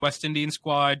West Indian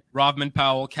squad, Rovman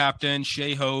Powell, captain,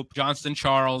 Shea Hope, Johnston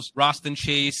Charles, Roston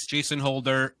Chase, Jason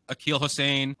Holder, Akil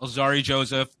Hussain, Alzari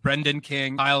Joseph, Brendan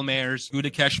King, Kyle Mayers,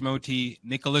 Gudakesh Moti,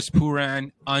 Nicholas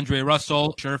Puran, Andre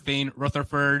Russell, Sherfane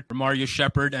Rutherford, Mario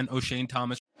Shepard, and O'Shane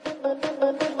Thomas.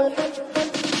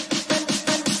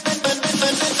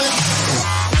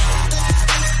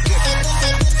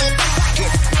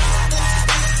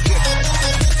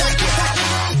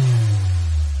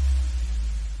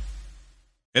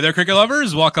 Hey there, cricket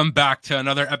lovers. Welcome back to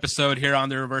another episode here on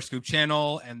the Reverse Scoop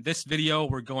channel. And this video,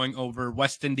 we're going over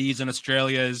West Indies and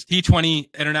Australia's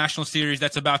T20 International Series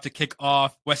that's about to kick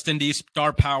off. West Indies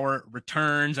star power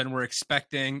returns, and we're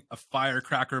expecting a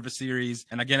firecracker of a series.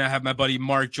 And again, I have my buddy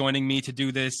Mark joining me to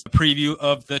do this preview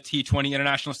of the T20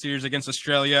 International Series against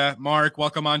Australia. Mark,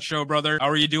 welcome on show, brother. How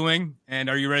are you doing? And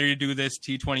are you ready to do this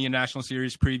T20 International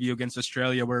Series preview against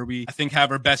Australia, where we, I think,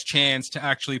 have our best chance to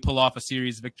actually pull off a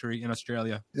series victory in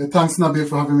Australia? Yeah, thanks, Nabil,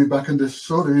 for having me back on this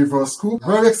show, the Reverse Scoop.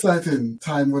 Very exciting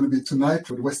time going to be tonight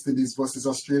with West Indies versus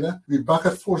Australia. We're back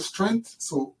at full strength,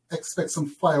 so expect some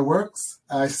fireworks.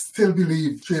 I still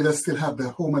believe Australia still have the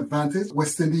home advantage.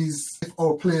 West Indies, if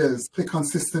our players play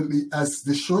consistently as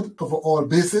they should, cover all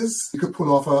bases, we could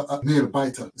pull off a nail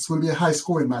biter. This will be a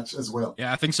high-scoring match as well.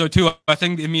 Yeah, I think so too.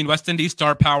 West Indies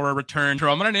star power return.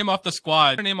 I'm going to name off the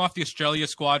squad. I'm going to name off the Australia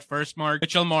squad first, Mark.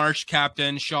 Mitchell Marsh,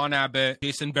 captain. Sean Abbott,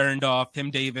 Jason Behrendorff,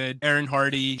 Tim David, Aaron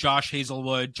Hardy, Josh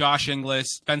Hazelwood, Josh Inglis,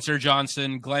 Spencer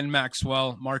Johnson, Glenn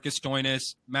Maxwell, Marcus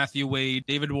Stoinis, Matthew Wade,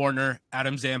 David Warner,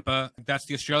 Adam Zampa. That's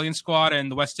the Australian squad.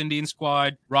 And the West Indian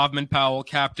squad, Rovman Powell,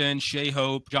 captain, Shea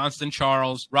Hope, Johnston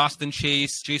Charles, Roston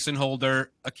Chase, Jason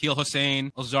Holder, Akil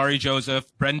Hussain, Alzari Joseph,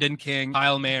 Brendan King,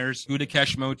 Kyle Mayers,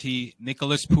 Gudakesh Moti,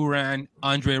 Nicholas Puran,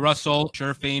 Andre Russell,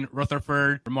 Sherfane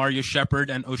Rutherford, Mario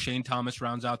Shepard, and O'Shane Thomas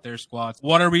rounds out their squads.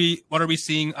 What are we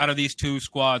seeing out of these two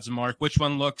squads, Mark? Which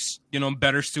one looks,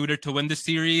 better suited to win the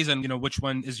series, and which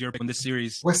one is your pick in this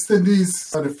series? West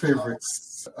Indies are the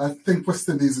favorites. I think West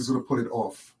Indies is going to pull it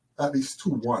off. At least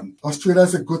 2-1. Australia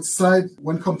has a good side.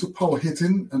 When it comes to power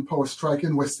hitting and power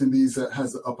striking, West Indies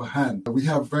has the upper hand. We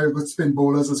have very good spin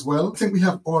bowlers as well. I think we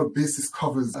have all bases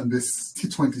covered on this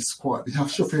T20 squad. We have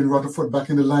Sherfane Rutherford back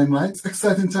in the limelight.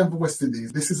 Exciting time for West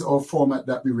Indies. This is our format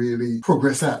that we really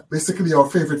progress at. Basically, our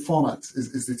favorite format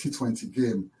is the T20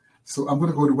 game. So I'm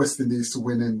going to go to West Indies to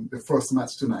win in the first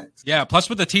match tonight. Yeah, plus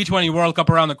with the T20 World Cup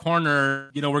around the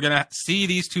corner, we're going to see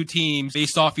these two teams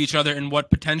face off each other in what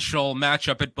potential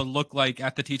matchup it will look like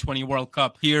at the T20 World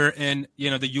Cup here in,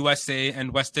 the USA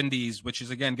and West Indies, which is,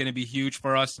 again, going to be huge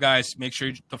for us. Guys, make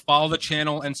sure to follow the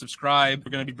channel and subscribe.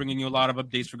 We're going to be bringing you a lot of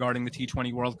updates regarding the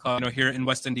T20 World Cup, here in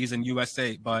West Indies and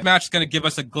USA. But the match is going to give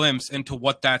us a glimpse into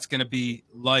what that's going to be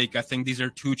like. I think these are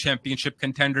two championship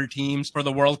contender teams for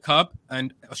the World Cup,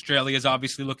 and Australia is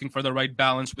obviously looking for the right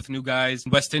balance with new guys.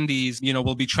 West Indies,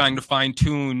 will be trying to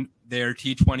fine-tune their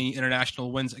T20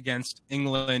 international wins against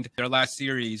England, their last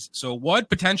series. So what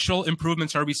potential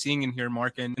improvements are we seeing in here,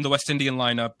 Mark, in the West Indian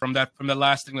lineup from the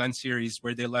last England series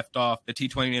where they left off the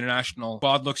T20 international?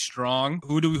 Squad looks strong.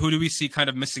 Who do we see kind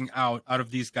of missing out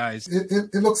of these guys?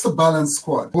 It looks a balanced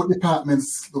squad. Both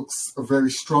departments looks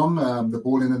very strong, the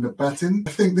bowling and the batting.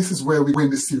 I think this is where we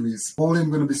win the series. Bowling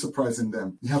going to be surprising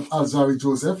them. You have Alzari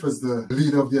Joseph as the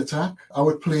leader of the attack. I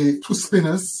would play two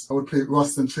spinners. I would play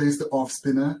Roston Chase, the off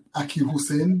spinner, Akil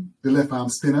Hussain, the left arm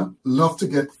spinner. Love to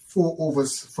get 4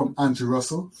 overs from Andre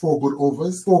Russell, 4 good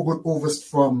overs. 4 good overs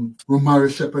from Mario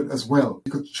Shepard as well.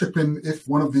 You could chip in if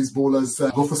one of these bowlers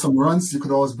go for some runs. You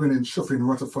could always bring in Sherfane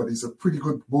Rutherford. He's a pretty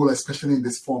good bowler, especially in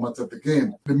this format of the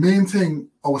game. The main thing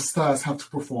our stars have to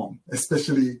perform,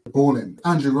 especially bowling.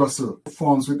 Andre Russell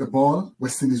performs with the ball,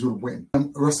 West Indies will win.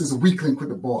 Russell is a weak link with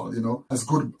the ball, as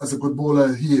a good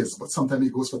bowler he is, but sometimes he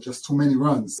goes for just too many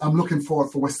runs. I'm looking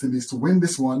forward for West Indies to win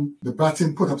this one. The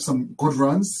batting put up some good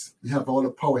runs. We have all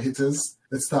the power hitters.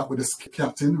 Let's start with the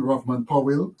captain, Rovman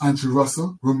Powell, Andrew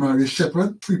Russell, Mario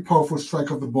Shepard, 3 powerful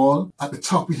strike of the ball. At the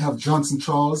top, we have Johnston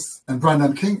Charles and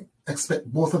Brendan King. Expect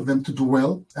both of them to do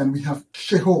well. And we have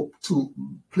Shea Hope to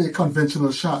play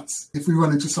conventional shots. If we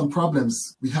run into some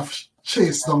problems, we have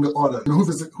Chase down the order,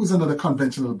 who's another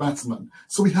conventional batsman.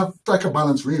 So we have striker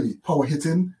balance, really, power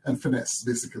hitting and finesse,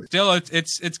 basically. Still,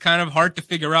 it's kind of hard to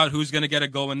figure out who's going to get a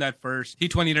go in that first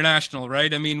T20 International,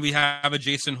 right? I mean, we have a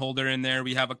Jason Holder in there,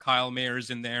 we have a Kyle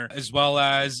Mayers in there, as well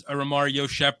as a Mario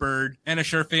Shepard and a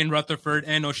Sherfane Rutherford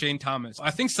and O'Shane Thomas. I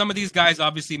think some of these guys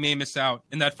obviously may miss out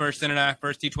in that first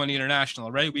T20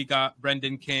 International, right? We got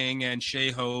Brendan King and Shea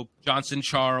Hope Johnson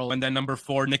Charles, and then number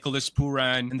 4, Nicholas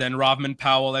Puran, and then Rodman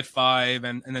Powell at 5,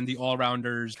 and then the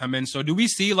all-rounders come in. So do we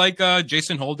see like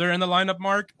Jason Holder in the lineup,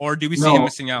 Mark, or do we see him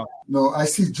missing out? No, I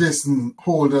see Jason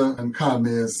Holder and Kyle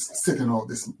Mayers sitting out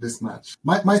this match.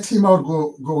 My team I would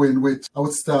go in with, I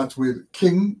would start with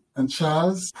King and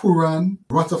Charles, Puran,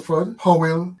 Rutherford,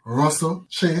 Howell, Russell,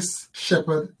 Chase,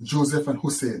 Shepard, Joseph, and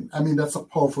Hussein. I mean, that's a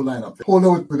powerful lineup.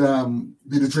 Holder would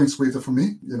be the drinks waiter for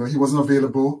me. You know, he wasn't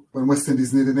available when West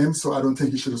Indies needed him, so I don't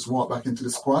think he should just walk back into the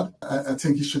squad. I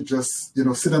think he should just, you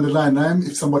know, sit on the line nine.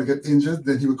 If somebody get injured,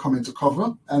 then he would come in to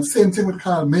cover. And same thing with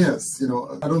Kyle Mayers. You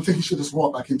know, I don't think he should just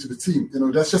walk back into the team. You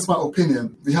know, that's just my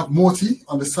opinion. We have Morty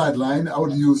on the sideline. I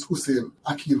would use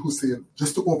Akil Hussein,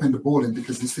 just to open the bowling,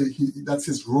 because you say that's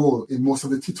his role in most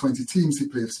of the T20 teams he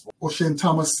plays for. O'Shane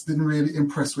Thomas didn't really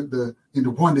impress in the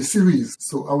one-day series,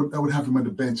 so I would have him on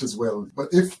the bench as well. But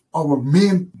if our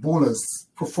main bowlers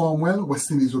perform well, West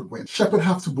Indies would win. Shepard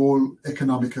have to bowl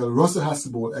economical. Russell has to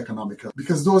bowl economical,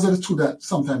 because those are the two that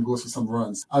sometimes goes for some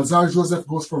runs. Alzarri Joseph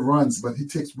goes for runs, but he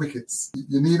takes wickets.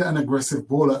 You need an aggressive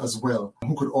bowler as well,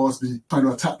 who could also be trying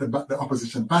to attack the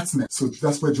opposition batsmen. So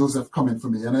that's where Joseph come in for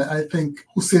me. And I think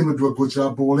Hussein would do a good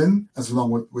job bowling, as long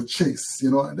with Chase.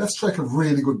 You know, that strike a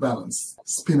really good balance,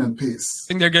 spin and pace. I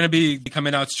think they're going to be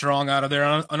coming out strong out of there.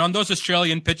 And on those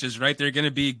Australian pitches, right, they're going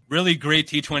to be really great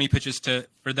T20 pitches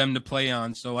for them to play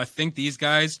on. So I think these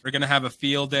guys are going to have a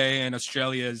field day, and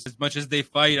Australia, as much as they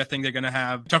fight, I think they're going to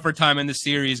have a tougher time in the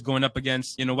series going up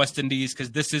against, you know, West Indies,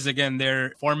 because this is, again,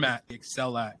 their format they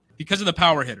excel at. Because of the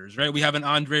power hitters, right? We have an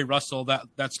Andre Russell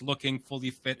that's looking fully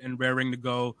fit and raring to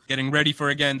go, getting ready for,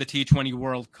 again, the T20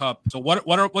 World Cup. So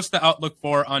what's the outlook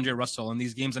for Andre Russell in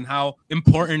these games, and how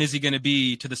important is he going to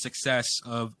be to the success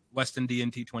of West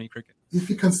Indian T20 cricket? If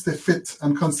he can stay fit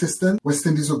and consistent, West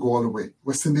Indies will go all the way.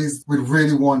 West Indies would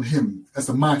really want him as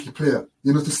a marquee player,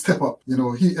 you know, to step up. You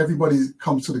know, everybody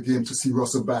comes to the game to see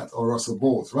Russell bat or Russell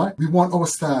bowls, right? We want our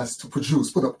stars to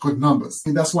put up good numbers.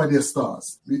 And that's why they're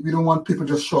stars. We don't want people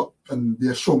just show up and be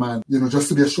a showman, you know, just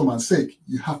to be a showman's sake.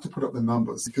 You have to put up the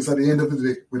numbers, because at the end of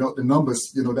the day, without the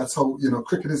numbers, you know, that's how, you know,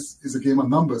 cricket is a game of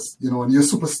numbers, you know, and you're a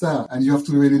superstar, and you have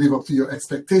to really live up to your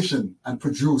expectation and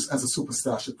produce as a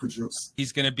superstar should produce.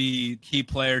 He's going to be key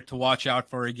player to watch out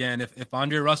for again. If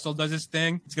Andre Russell does his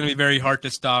thing, it's going to be very hard to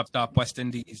stop West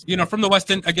Indies. You know, from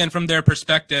their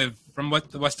perspective, from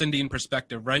what the West Indian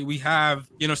perspective, right? We have,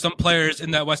 you know, some players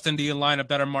in that West Indian lineup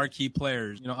that are marquee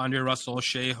players. You know, Andre Russell,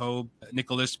 Shea Hope,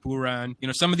 Nicholas Puran. You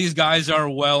know, some of these guys are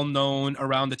well known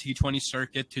around the T20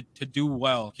 circuit to do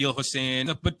well. Akil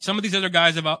Hussein, but some of these other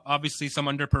guys have obviously some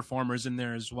underperformers in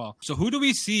there as well. So who do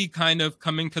we see kind of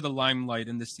coming to the limelight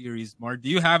in this series, Mark? Do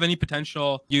you have any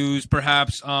potential use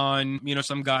perhaps on, you know,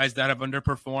 some guys that have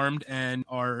underperformed and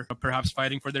are perhaps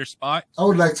fighting for their spot? I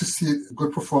would like to see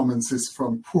good performances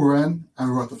from Puran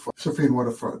and Rutherford, Shafeen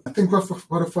Rutherford. I think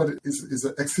Rutherford is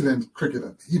an excellent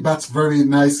cricketer. He bats very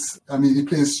nice. I mean, he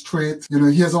plays straight. You know,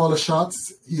 he has all the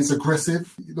shots. He is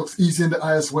aggressive. He looks easy in the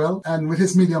eye as well. And with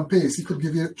his medium pace, he could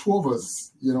give you 2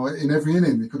 overs. You know, in every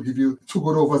inning, he could give you 2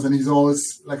 good overs, and he's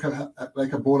always like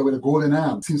a bowler with a golden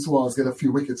arm. Seems to always get a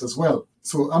few wickets as well.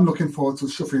 So I'm looking forward to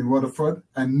Shafeen Rutherford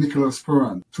and Nicholas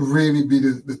Puran to really be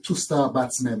the 2-star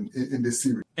batsmen in this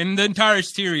series. In the entire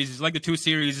series, like the 2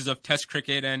 series of Test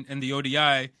cricket and the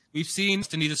ODI, we've seen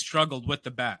West Indies struggled with the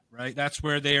bat, right? That's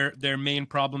where their main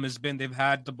problem has been. They've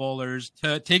had the bowlers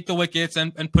to take the wickets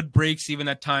and put breaks even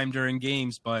at time during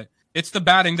games, but it's the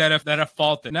batting that have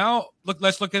faulted. Now,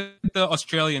 let's look at the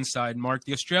Australian side, Mark.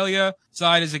 The Australia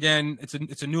side is, again,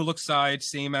 it's a new look side,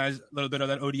 same as a little bit of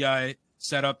that ODI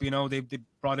setup. You know, they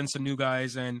brought in some new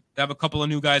guys, and they have a couple of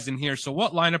new guys in here. So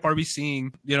what lineup are we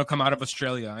seeing, you know, come out of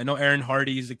Australia? I know Aaron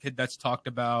Hardy is a kid that's talked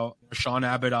about. Sean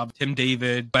Abbott, Tim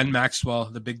David, Ben Maxwell,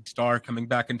 the big star, coming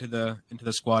back into the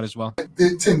squad as well.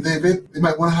 Tim David, you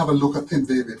might want to have a look at Tim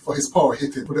David for his power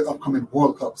hitting for the upcoming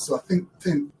World Cup. So I think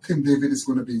Tim David is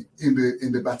going to be in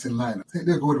the batting lineup. I think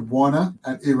they'll go with Warner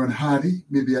and Aaron Hardy,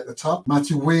 maybe at the top.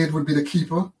 Matthew Wade would be the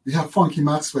keeper. We have Funky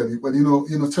Maxwell. Well, you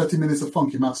know, 30 minutes of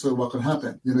Funky Maxwell, what can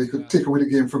happen? You know, he could take away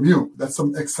the game from you. That's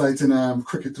some exciting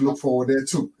cricket to look forward there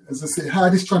too. As I say,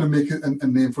 Hardy's trying to make it a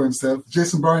name for himself.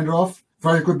 Jason Barendorf,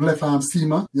 very good left arm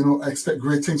seamer. You know, I expect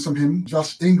great things from him.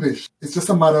 Josh English. It's just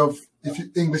a matter of if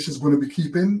English is going to be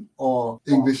keeping or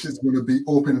English is going to be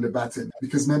open in the batting.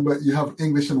 Because remember, you have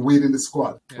English and Wade in the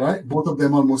squad, right? Both of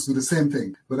them almost do the same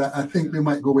thing. But I think they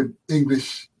might go with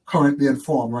English currently in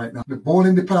form right now. The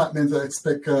bowling department, I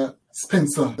expect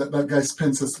Spencer, that guy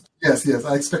Spencer. Yes,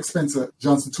 I expect Spencer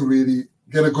Johnson to really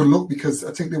get a good look because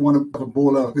I think they want to have a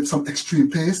bowler with some extreme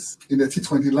pace in their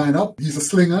T20 lineup. He's a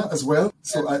slinger as well.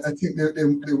 So I think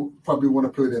they probably want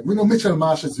to play them. We know Mitchell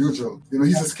Marsh as usual.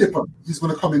 He's a skipper. He's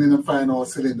going to come in and fire all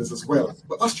cylinders as well.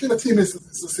 But Australia team is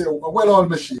to say, a well-oiled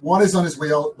machine. One is on his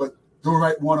way out, but don't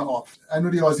write one off. I know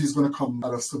the Aussie is going to come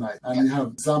at us tonight. And you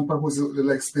have Zampa, who's the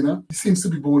leg spinner. He seems to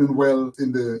be bowling well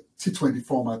in the T20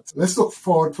 format. Let's look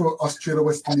forward to Australia,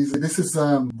 West Indies. This is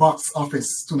box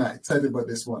office tonight. Excited about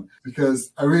this one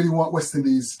because I really want West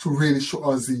Indies to really show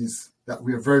Aussies that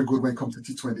we are very good when it comes to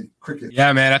T20 cricket.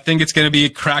 Yeah, man, I think it's going to be a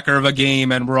cracker of a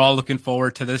game, and we're all looking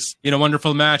forward to this,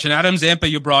 wonderful match. And Adam Zampa,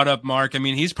 you brought up, Mark. I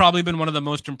mean, he's probably been one of the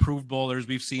most improved bowlers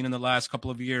we've seen in the last couple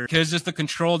of years because just the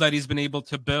control that he's been able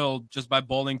to build just by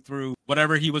bowling through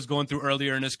whatever he was going through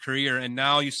earlier in his career. And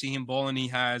now you see him bowling. He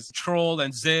has control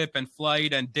and zip and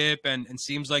flight and dip, and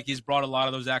seems like he's brought a lot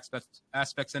of those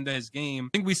aspects into his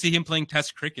game. I think we see him playing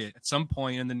Test cricket at some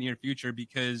point in the near future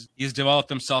because he's developed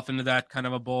himself into that kind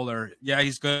of a bowler. Yeah,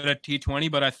 he's good at T20,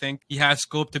 but I think he has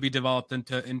scope to be developed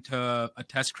into a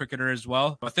Test cricketer as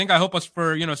well. I hope us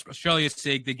for Australia's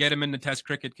sake, they get him into Test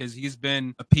cricket because he's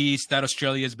been a piece that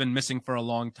Australia has been missing for a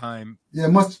long time. Yeah,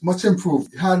 much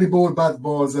improved. He hardly bowled bad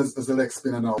balls as a leg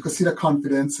spinner now. You can see the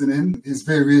confidence in him, his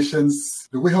variations,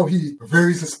 the way how he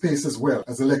varies his pace as well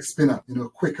as a leg spinner.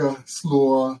 Quicker,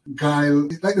 slower, guile,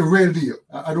 like the real deal.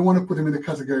 I don't want to put him in the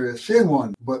category of Shane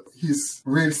Warne, but he's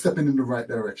really stepping in the right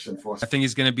direction for us. I think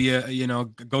he's going to be a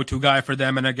go-to guy for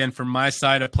them, and again, from my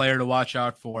side, a player to watch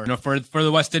out for. For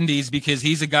the West Indies, because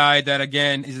he's a guy that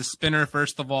again is a spinner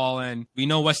first of all, and we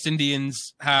know West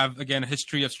Indians have again a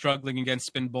history of struggling against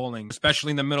spin bowling, especially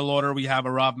in the middle order. We have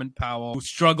a Robman Powell who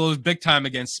struggles big time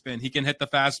against spin. He can hit the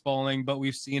fast bowling, but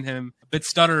we've seen him a bit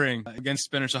stuttering against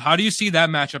spinners. So how do you see that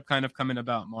matchup kind of coming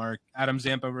about, Mark? Adam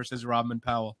Zampa versus Robman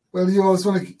Powell. Well, you're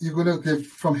going to give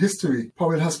from history.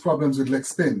 Powell has problems with leg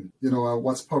spin.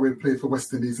 Once Powell played for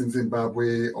West Indies in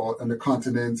Zimbabwe or on the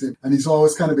continent, and he's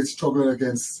always kind of been struggling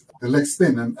against the leg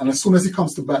spin. And as soon as he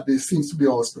comes to bat, they seems to be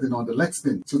always putting on the leg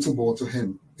spin to bowl to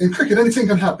him. In cricket, anything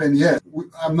can happen, yeah.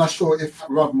 I'm not sure if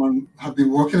Rodman have been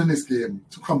working on this game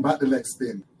to combat the leg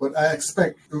spin, but I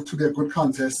expect it to be a good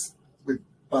contest with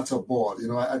bat or ball.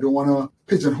 I don't want to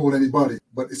pigeonhole anybody,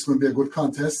 but it's going to be a good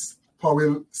contest.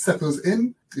 Powell settles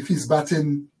in. If he's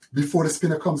batting before the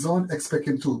spinner comes on, expect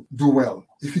him to do well.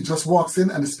 If he just walks in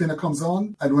and the spinner comes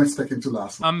on, I don't expect him to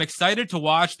last. I'm excited to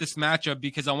watch this matchup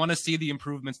because I want to see the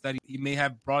improvements that he may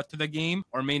have brought to the game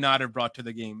or may not have brought to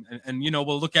the game. And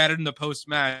we'll look at it in the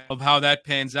post-match of how that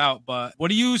pans out. But what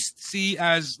do you see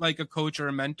as like a coach or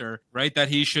a mentor, right, that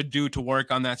he should do to work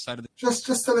on that side of the Just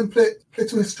tell him play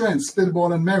to his strengths, play the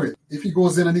ball and merit. If he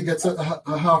goes in and he gets a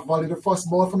half volley, the first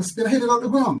ball from a spinner, hit it out the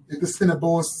ground. If the spinner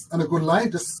bowls on a good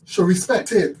line, just show respect.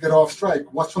 Get off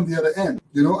strike, watch from the other end,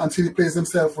 until he plays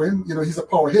himself for him. He's a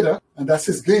power hitter, and that's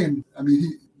his game. I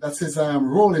mean, that's his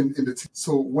role in the team.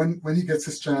 So when he gets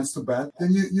his chance to bat,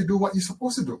 then you do what you're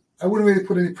supposed to do. I wouldn't really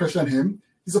put any pressure on him.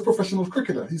 He's a professional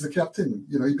cricketer. He's a captain.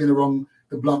 He's been around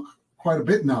the block quite a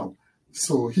bit now.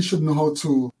 So he should know how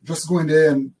to just go in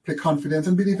there and play confident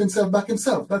and believe back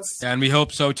himself. And we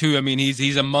hope so too. I mean,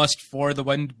 he's a must for the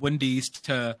Windies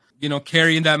to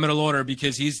carry in that middle order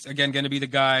because he's again going to be the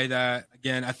guy that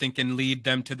again I think can lead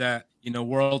them to that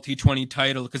World T20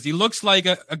 title because he looks like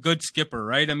a good skipper,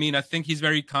 right? I mean, I think he's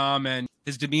very calm and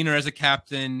his demeanor as a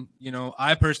captain,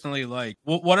 I personally like.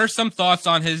 What are some thoughts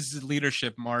on his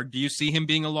leadership, Mark? Do you see him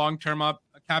being a long-term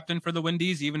captain for the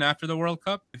Windies even after the World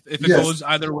Cup if it goes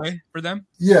either way for them?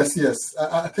 Yes,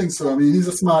 I think so. I mean, he's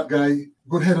a smart guy,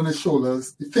 good head on his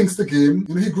shoulders. He thinks the game.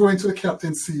 He grew into the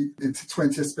captaincy in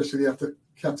T20, especially after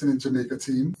captain in Jamaica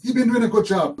team. He's been doing a good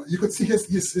job. You could see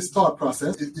his thought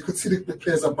process. You could see the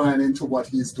players are buying into what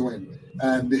he's doing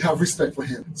and they have respect for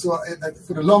him. So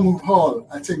for the long haul,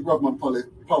 I think Robman Powell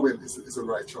is the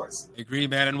right choice. I agree,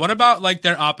 man. And what about like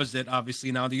their opposite,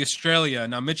 obviously now, the Australia.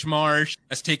 Now Mitch Marsh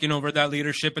has taken over that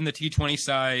leadership in the T20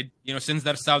 side, since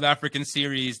that South African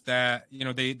series that,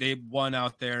 they won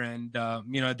out there and,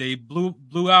 they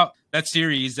blew out that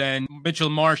series. And Mitchell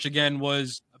Marsh, again,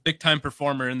 was big-time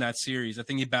performer in that series. I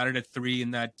think he batted at 3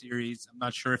 in that series. I'm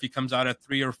not sure if he comes out at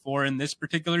 3 or 4 in this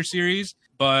particular series,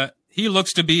 but he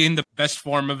looks to be in the best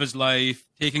form of his life,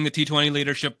 taking the T20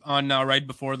 leadership on now right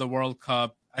before the World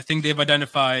Cup. I think they've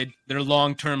identified their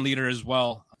long-term leader as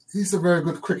well. He's a very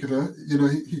good cricketer.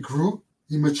 He grew,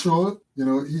 he matured.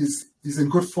 He's in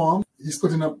good form. He's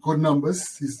putting up good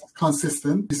numbers. He's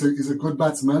consistent. He's a good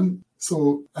batsman.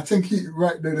 So I think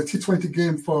right there, the T20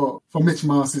 game for Mitch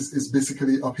Marsh is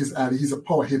basically up his alley. He's a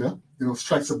power hitter,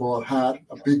 strikes the ball hard,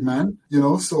 a big man,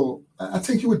 so I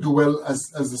think he would do well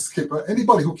as a skipper.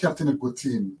 Anybody who captain a good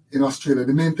team in Australia,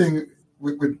 the main thing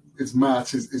with his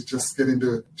match is just get in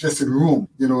the dressing room,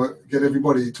 get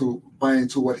everybody to buy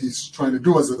into what he's trying to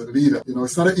do as a leader.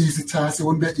 It's not an easy task. It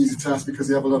wouldn't be an easy task because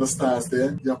you have a lot of stars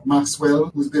there. You have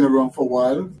Maxwell, who's been around for a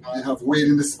while. You have Wade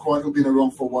in the squad, who's been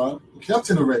around for a while.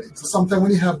 Captain already. So sometimes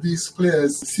when you have these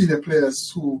players, senior players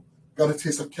who got a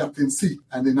taste of captaincy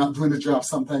and they're not doing the job,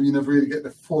 sometimes you never really get the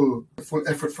full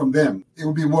effort from them. It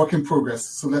will be a work in progress.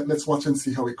 So let's watch and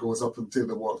see how it goes up until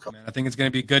the World Cup. Man, I think it's going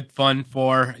to be good fun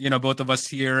for, both of us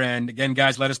here. And again,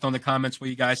 guys, let us know in the comments what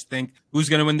you guys think. Who's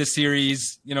going to win the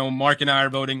series? Mark and I are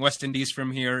voting West Indies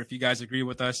from here. If you guys agree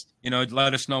with us,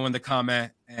 let us know in the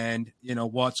comment. And,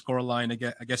 what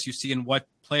scoreline, I guess you see, and what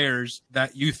players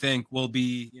that you think will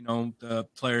be, the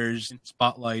players in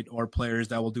spotlight or players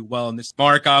that will do well in this.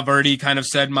 Mark, I've already kind of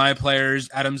said my players.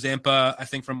 Adam Zampa, I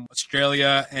think, from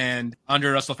Australia, and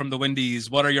Andre Russell from the Windies.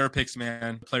 What are your picks,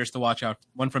 man? Players to watch out.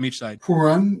 One from each side.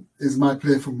 Puran is my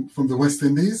player from the West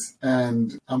Indies,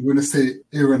 and I'm going to say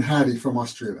Aaron Hardy from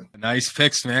Australia. Nice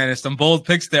picks, man. There's some bold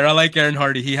picks there. I like Aaron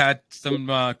Hardy. He had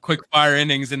some quick fire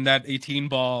innings in that 18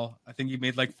 ball. I think he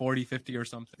made like 40, 50 or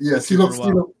something. Yes, he looks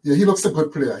a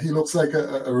good player. He looks like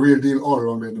a real deal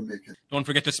all-around in the making. Don't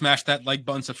forget to smash that like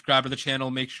button, subscribe to the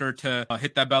channel. Make sure to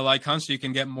hit that bell icon so you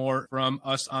can get more from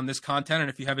us on this content. And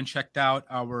if you haven't checked out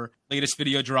our latest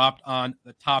video dropped on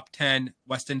the top 10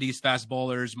 West Indies fast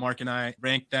bowlers, Mark and I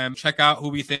ranked them. Check out who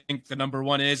we think the number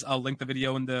one is. I'll link the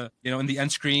video in the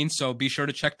end screen. So be sure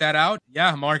to check that out.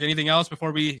 Yeah, Mark, anything else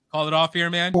before we call it off here,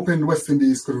 man? Hoping West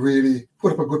Indies could really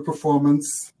put up a good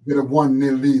performance, get a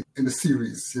 1-0 lead in the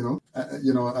series, and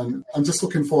I'm just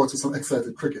looking forward to some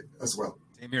exciting cricket as well.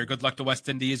 Same here. Good luck to West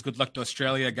Indies. Good luck to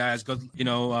Australia, guys. Good,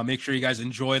 make sure you guys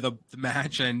enjoy the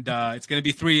match. And it's going to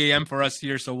be 3 a.m. for us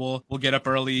here, so we'll get up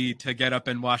early to get up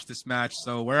and watch this match.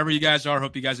 So wherever you guys are,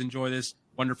 hope you guys enjoy this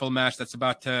wonderful match that's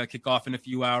about to kick off in a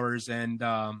few hours. And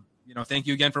thank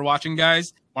you again for watching,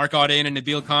 guys. Mark Audain and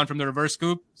Nabil Khan from the Reverse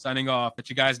Scoop signing off.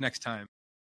 Catch you guys next time.